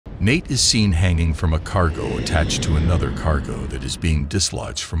Nate is seen hanging from a cargo attached to another cargo that is being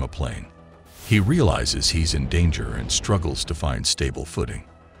dislodged from a plane. He realizes he's in danger and struggles to find stable footing.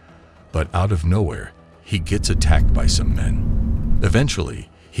 But out of nowhere, he gets attacked by some men. Eventually,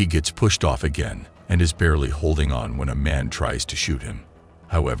 he gets pushed off again and is barely holding on when a man tries to shoot him.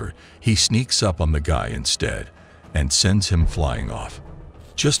 However, he sneaks up on the guy instead and sends him flying off.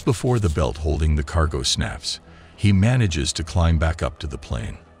 Just before the belt holding the cargo snaps, he manages to climb back up to the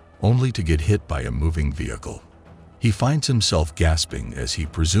plane, only to get hit by a moving vehicle. He finds himself gasping as he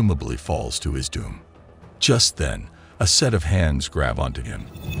presumably falls to his doom. Just then, a set of hands grab onto him.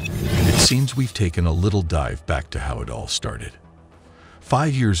 It seems we've taken a little dive back to how it all started.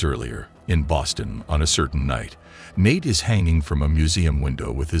 5 years earlier, in Boston, on a certain night, Nate is hanging from a museum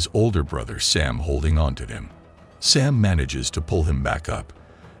window with his older brother Sam holding onto him. Sam manages to pull him back up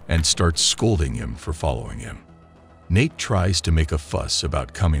and starts scolding him for following him. Nate tries to make a fuss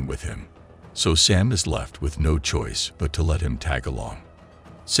about coming with him, so Sam is left with no choice but to let him tag along.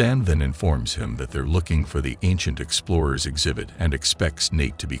 Sam then informs him that they're looking for the Ancient Explorers exhibit and expects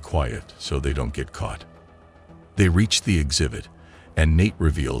Nate to be quiet so they don't get caught. They reach the exhibit, and Nate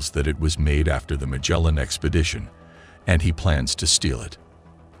reveals that it was made after the Magellan expedition, and he plans to steal it.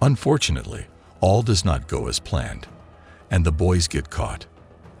 Unfortunately, all does not go as planned, and the boys get caught.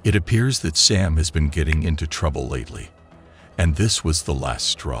 It appears that Sam has been getting into trouble lately, and this was the last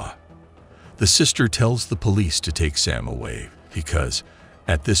straw. The sister tells the police to take Sam away because,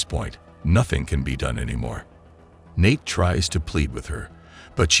 at this point, nothing can be done anymore. Nate tries to plead with her,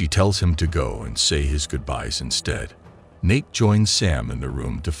 but she tells him to go and say his goodbyes instead. Nate joins Sam in the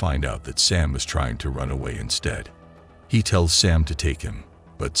room to find out that Sam is trying to run away instead. He tells Sam to take him,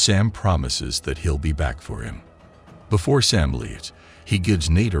 but Sam promises that he'll be back for him. Before Sam leaves, he gives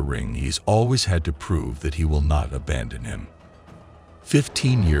Nate a ring he's always had to prove that he will not abandon him.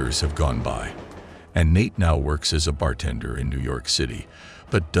 15 years have gone by, and Nate now works as a bartender in New York City,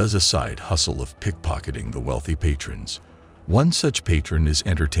 but does a side hustle of pickpocketing the wealthy patrons. One such patron is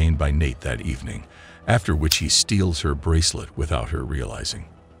entertained by Nate that evening, after which he steals her bracelet without her realizing.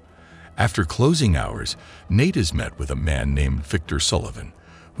 After closing hours, Nate is met with a man named Victor Sullivan,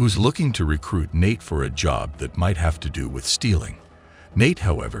 who's looking to recruit Nate for a job that might have to do with stealing. Nate,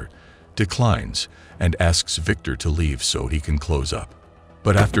 however, declines and asks Victor to leave so he can close up.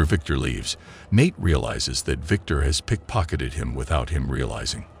 But after Victor leaves, Nate realizes that Victor has pickpocketed him without him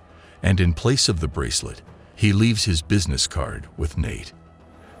realizing, and in place of the bracelet, he leaves his business card with Nate.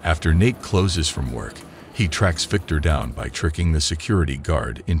 After Nate closes from work, he tracks Victor down by tricking the security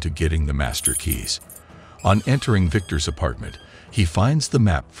guard into getting the master keys. On entering Victor's apartment, he finds the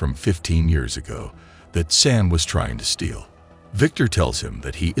map from 15 years ago that Sam was trying to steal. Victor tells him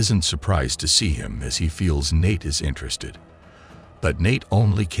that he isn't surprised to see him as he feels Nate is interested. But Nate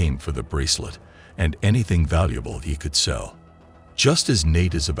only came for the bracelet and anything valuable he could sell. Just as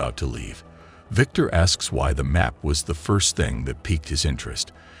Nate is about to leave, Victor asks why the map was the first thing that piqued his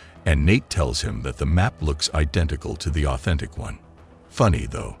interest, and Nate tells him that the map looks identical to the authentic one. Funny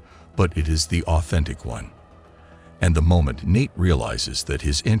though, but it is the authentic one. And the moment Nate realizes that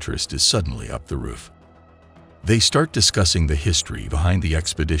his interest is suddenly up the roof. They start discussing the history behind the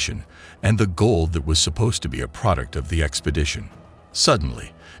expedition and the gold that was supposed to be a product of the expedition.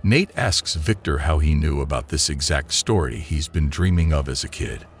 Suddenly, Nate asks Victor how he knew about this exact story he's been dreaming of as a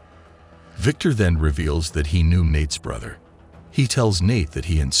kid. Victor then reveals that he knew Nate's brother. He tells Nate that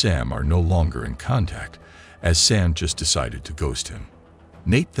he and Sam are no longer in contact, as Sam just decided to ghost him.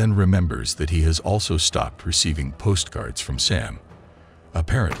 Nate then remembers that he has also stopped receiving postcards from Sam.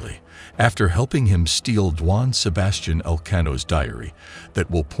 Apparently, after helping him steal Juan Sebastian Elcano's diary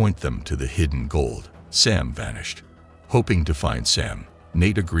that will point them to the hidden gold, Sam vanished. Hoping to find Sam,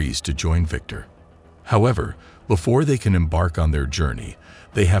 Nate agrees to join Victor. However, before they can embark on their journey,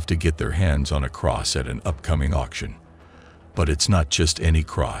 they have to get their hands on a cross at an upcoming auction. But it's not just any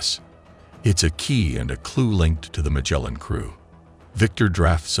cross. It's a key and a clue linked to the Magellan crew. Victor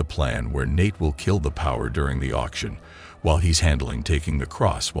drafts a plan where Nate will kill the power during the auction, while he's handling taking the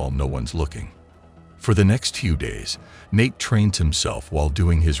cross while no one's looking. For the next few days, Nate trains himself while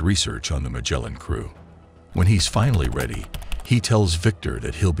doing his research on the Magellan crew. When he's finally ready, he tells Victor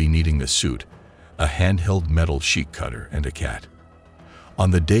that he'll be needing a suit, a handheld metal sheet cutter, and a cat. On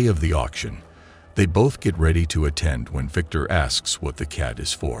the day of the auction, they both get ready to attend when Victor asks what the cat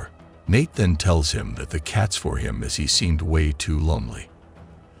is for. Nate then tells him that the cat's for him as he seemed way too lonely.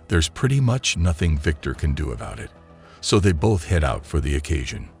 There's pretty much nothing Victor can do about it, so they both head out for the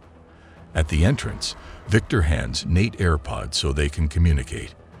occasion. At the entrance, Victor hands Nate AirPods so they can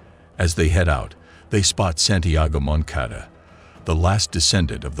communicate. As they head out, they spot Santiago Moncada, the last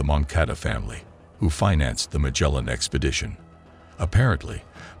descendant of the Moncada family, who financed the Magellan expedition. Apparently,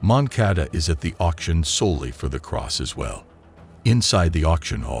 Moncada is at the auction solely for the cross as well. Inside the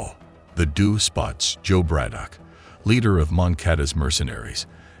auction hall, the duo spots Joe Braddock, leader of Moncada's mercenaries,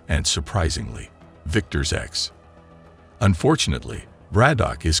 and surprisingly, Victor's ex. Unfortunately,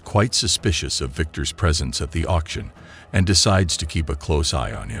 Braddock is quite suspicious of Victor's presence at the auction and decides to keep a close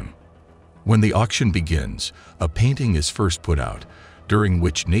eye on him. When the auction begins, a painting is first put out, during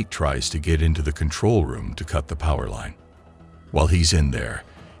which Nate tries to get into the control room to cut the power line. While he's in there,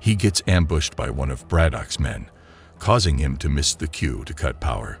 he gets ambushed by one of Braddock's men, causing him to miss the cue to cut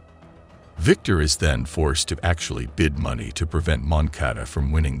power. Victor is then forced to actually bid money to prevent Moncada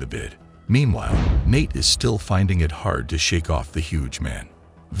from winning the bid. Meanwhile, Nate is still finding it hard to shake off the huge man.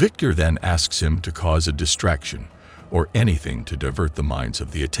 Victor then asks him to cause a distraction or anything to divert the minds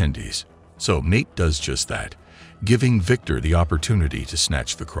of the attendees. So Nate does just that, giving Victor the opportunity to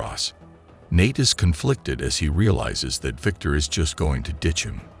snatch the cross. Nate is conflicted as he realizes that Victor is just going to ditch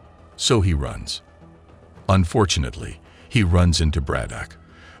him. So he runs. Unfortunately, he runs into Braddock,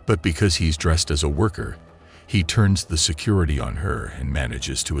 but because he's dressed as a worker, he turns the security on her and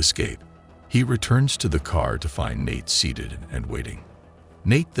manages to escape. He returns to the car to find Nate seated and waiting.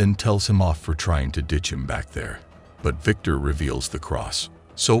 Nate then tells him off for trying to ditch him back there, but Victor reveals the cross,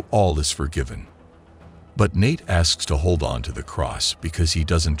 so all is forgiven. But Nate asks to hold on to the cross because he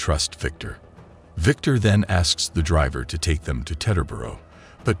doesn't trust Victor. Victor then asks the driver to take them to Teterboro,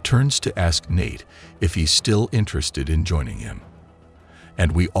 but turns to ask Nate if he's still interested in joining him.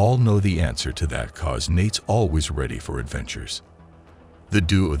 And we all know the answer to that cause Nate's always ready for adventures. The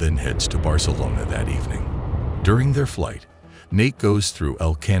duo then heads to Barcelona that evening. During their flight, Nate goes through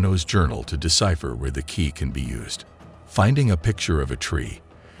Elcano's journal to decipher where the key can be used. Finding a picture of a tree,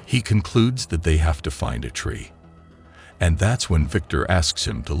 he concludes that they have to find a tree. And that's when Victor asks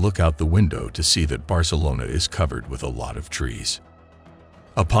him to look out the window to see that Barcelona is covered with a lot of trees.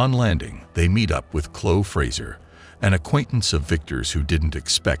 Upon landing, they meet up with Chloe Fraser, an acquaintance of Victor's who didn't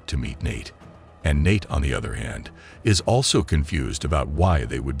expect to meet Nate. And Nate, on the other hand, is also confused about why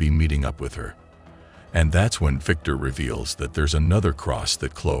they would be meeting up with her. And that's when Victor reveals that there's another cross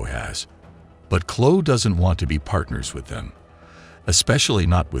that Chloe has. But Chloe doesn't want to be partners with them, especially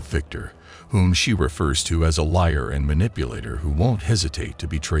not with Victor, whom she refers to as a liar and manipulator who won't hesitate to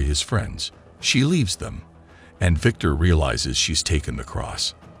betray his friends. She leaves them, and Victor realizes she's taken the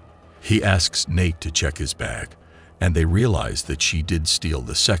cross. He asks Nate to check his bag, and they realize that she did steal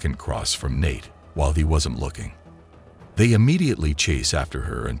the second cross from Nate while he wasn't looking. They immediately chase after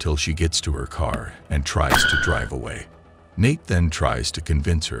her until she gets to her car and tries to drive away. Nate then tries to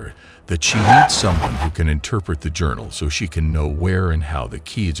convince her that she needs someone who can interpret the journal so she can know where and how the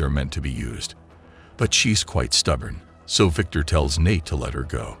keys are meant to be used. But she's quite stubborn, so Victor tells Nate to let her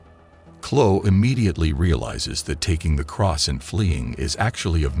go. Chloe immediately realizes that taking the cross and fleeing is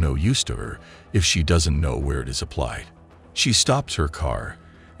actually of no use to her if she doesn't know where it is applied. She stops her car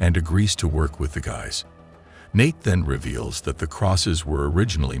and agrees to work with the guys. Nate then reveals that the crosses were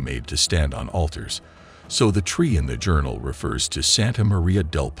originally made to stand on altars, so the tree in the journal refers to Santa Maria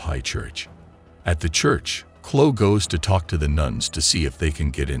del Pi Church. At the church, Chloe goes to talk to the nuns to see if they can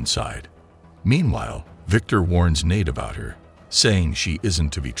get inside. Meanwhile, Victor warns Nate about her, saying she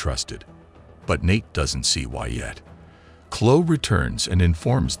isn't to be trusted. But Nate doesn't see why yet. Chloe returns and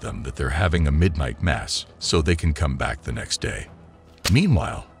informs them that they're having a midnight mass so they can come back the next day.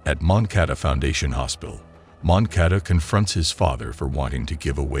 Meanwhile, at Moncada Foundation Hospital, Moncada confronts his father for wanting to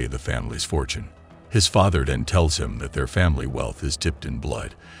give away the family's fortune. His father then tells him that their family wealth is dipped in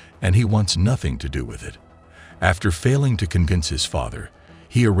blood, and he wants nothing to do with it. After failing to convince his father,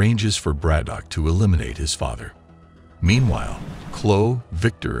 he arranges for Braddock to eliminate his father. Meanwhile, Chloe,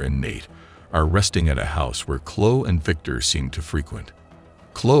 Victor, and Nate are resting at a house where Chloe and Victor seem to frequent.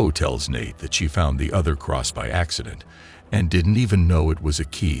 Chloe tells Nate that she found the other cross by accident and didn't even know it was a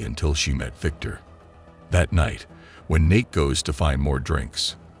key until she met Victor. That night, when Nate goes to find more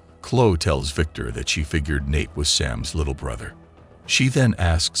drinks, Chloe tells Victor that she figured Nate was Sam's little brother. She then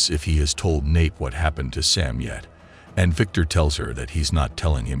asks if he has told Nate what happened to Sam yet, and Victor tells her that he's not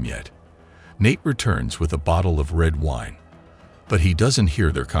telling him yet. Nate returns with a bottle of red wine, but he doesn't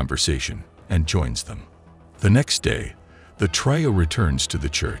hear their conversation and joins them. The next day, the trio returns to the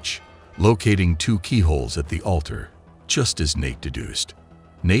church, locating 2 keyholes at the altar, just as Nate deduced.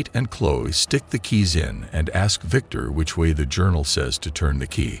 Nate and Chloe stick the keys in and ask Victor which way the journal says to turn the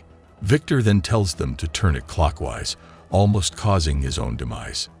key. Victor then tells them to turn it clockwise, almost causing his own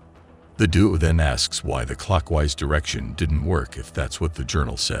demise. The duo then asks why the clockwise direction didn't work if that's what the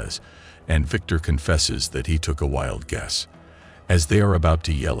journal says, and Victor confesses that he took a wild guess. As they are about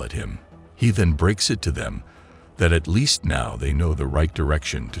to yell at him, he then breaks it to them that at least now they know the right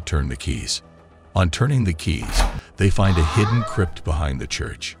direction to turn the keys. On turning the keys, they find a hidden crypt behind the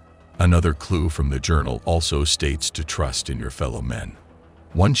church. Another clue from the journal also states to trust in your fellow men.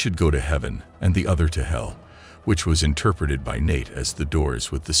 One should go to heaven and the other to hell, which was interpreted by Nate as the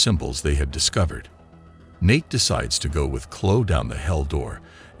doors with the symbols they had discovered. Nate decides to go with Chloe down the hell door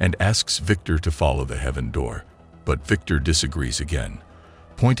and asks Victor to follow the heaven door, but Victor disagrees again,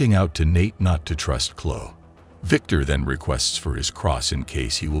 pointing out to Nate not to trust Chloe. Victor then requests for his cross in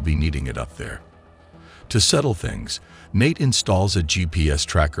case he will be needing it up there. To settle things, Nate installs a GPS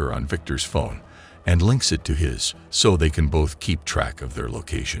tracker on Victor's phone and links it to his so they can both keep track of their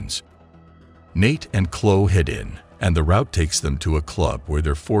locations. Nate and Chloe head in, and the route takes them to a club where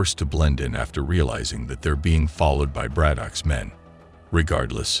they're forced to blend in after realizing that they're being followed by Braddock's men.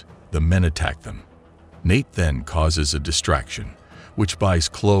 Regardless, the men attack them. Nate then causes a distraction, which buys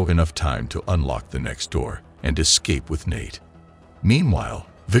Chloe enough time to unlock the next door and escape with Nate. Meanwhile,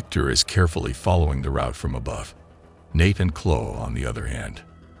 Victor is carefully following the route from above. Nate and Chloe, on the other hand,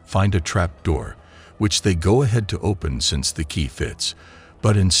 find a trap door, which they go ahead to open since the key fits,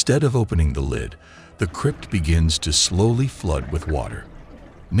 but instead of opening the lid, the crypt begins to slowly flood with water.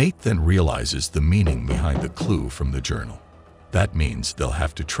 Nate then realizes the meaning behind the clue from the journal. That means they'll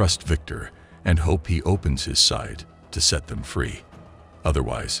have to trust Victor and hope he opens his side to set them free.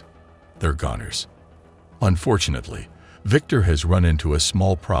 Otherwise, they're goners. Unfortunately, Victor has run into a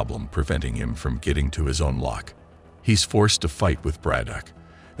small problem preventing him from getting to his own lock. He's forced to fight with Braddock,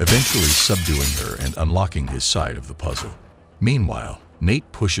 eventually subduing her and unlocking his side of the puzzle. Meanwhile,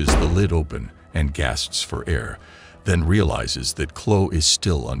 Nate pushes the lid open and gasps for air, then realizes that Chloe is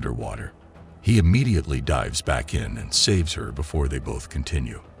still underwater. He immediately dives back in and saves her before they both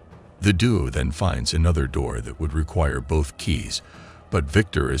continue. The duo then finds another door that would require both keys, but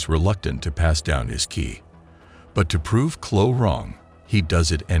Victor is reluctant to pass down his key. But to prove Chloe wrong, he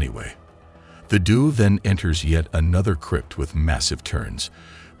does it anyway. The duo then enters yet another crypt with massive turns,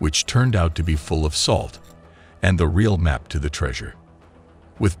 which turned out to be full of salt, and the real map to the treasure.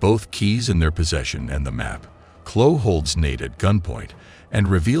 With both keys in their possession and the map, Chloe holds Nate at gunpoint and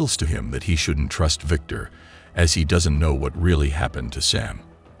reveals to him that he shouldn't trust Victor, as he doesn't know what really happened to Sam.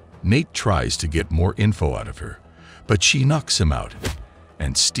 Nate tries to get more info out of her, but she knocks him out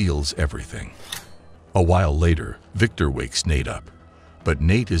and steals everything. A while later, Victor wakes Nate up, but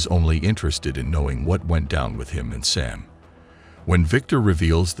Nate is only interested in knowing what went down with him and Sam. When Victor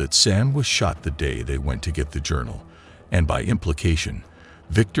reveals that Sam was shot the day they went to get the journal, and by implication,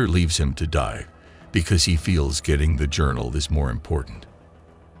 Victor leaves him to die because he feels getting the journal is more important.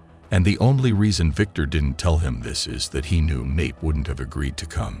 And the only reason Victor didn't tell him this is that he knew Nate wouldn't have agreed to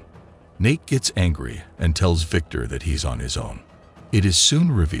come. Nate gets angry and tells Victor that he's on his own. It is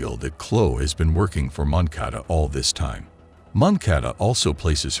soon revealed that Chloe has been working for Moncada all this time. Moncada also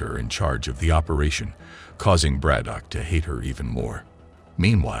places her in charge of the operation, causing Braddock to hate her even more.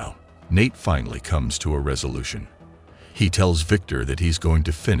 Meanwhile, Nate finally comes to a resolution. He tells Victor that he's going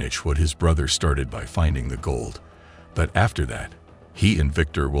to finish what his brother started by finding the gold, but after that, he and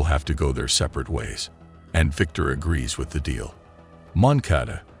Victor will have to go their separate ways, and Victor agrees with the deal.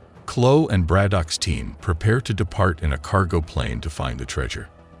 Moncada, Chloe and Braddock's team prepare to depart in a cargo plane to find the treasure.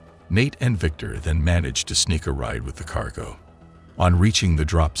 Nate and Victor then manage to sneak a ride with the cargo. On reaching the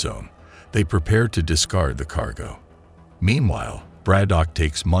drop zone, they prepare to discard the cargo. Meanwhile, Braddock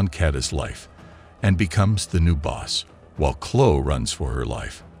takes Moncada's life and becomes the new boss, while Chloe runs for her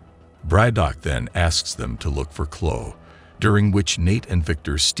life. Braddock then asks them to look for Chloe, during which Nate and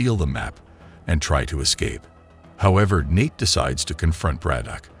Victor steal the map and try to escape. However, Nate decides to confront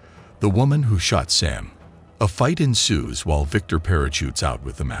Braddock, the woman who shot Sam. A fight ensues while Victor parachutes out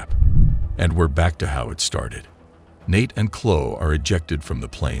with the map. And we're back to how it started. Nate and Chloe are ejected from the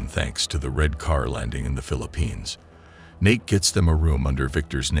plane thanks to the red car landing in the Philippines. Nate gets them a room under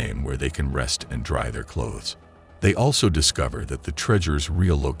Victor's name where they can rest and dry their clothes. They also discover that the treasure's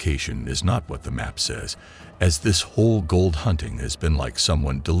real location is not what the map says, as this whole gold hunting has been like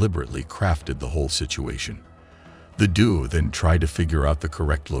someone deliberately crafted the whole situation. The duo then try to figure out the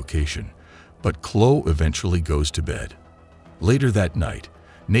correct location, but Chloe eventually goes to bed. Later that night,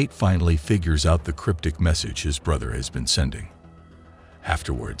 Nate finally figures out the cryptic message his brother has been sending.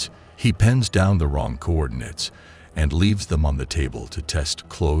 Afterwards, he pens down the wrong coordinates and leaves them on the table to test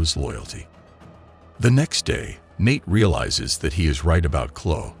Chloe's loyalty. The next day, Nate realizes that he is right about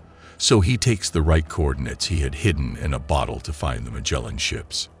Chloe, so he takes the right coordinates he had hidden in a bottle to find the Magellan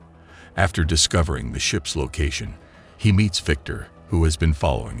ships. After discovering the ship's location, he meets Victor, who has been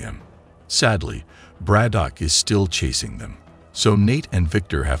following him. Sadly, Braddock is still chasing them, So Nate and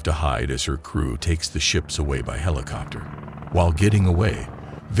Victor have to hide as her crew takes the ships away by helicopter. While getting away,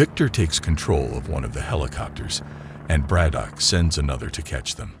 Victor takes control of one of the helicopters, and Braddock sends another to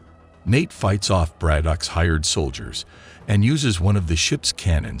catch them. Nate fights off Braddock's hired soldiers and uses one of the ship's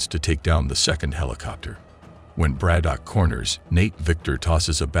cannons to take down the second helicopter. When Braddock corners, Victor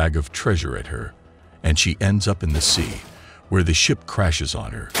tosses a bag of treasure at her, and she ends up in the sea, where the ship crashes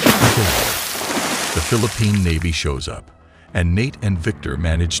on her. The Philippine Navy shows up, and Nate and Victor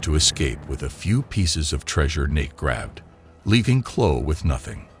manage to escape with a few pieces of treasure Nate grabbed, leaving Chloe with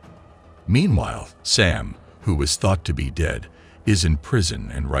nothing. Meanwhile, Sam, who was thought to be dead, is in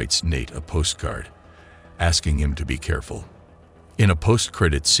prison and writes Nate a postcard, asking him to be careful. In a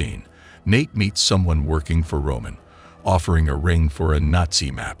post-credits scene, Nate meets someone working for Roman, offering a ring for a Nazi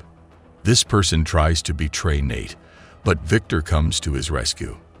map. This person tries to betray Nate, but Victor comes to his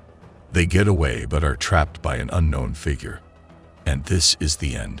rescue. They get away but are trapped by an unknown figure. And this is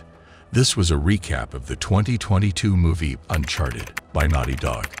the end. This was a recap of the 2022 movie Uncharted by Naughty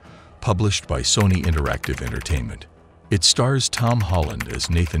Dog, published by Sony Interactive Entertainment. It stars Tom Holland as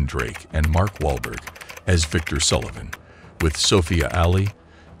Nathan Drake and Mark Wahlberg as Victor Sullivan, with Sophia Ali,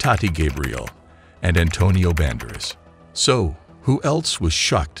 Tati Gabriel, and Antonio Banderas. So, who else was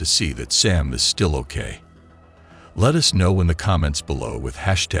shocked to see that Sam is still okay? Let us know in the comments below with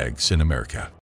 #CinAmerica.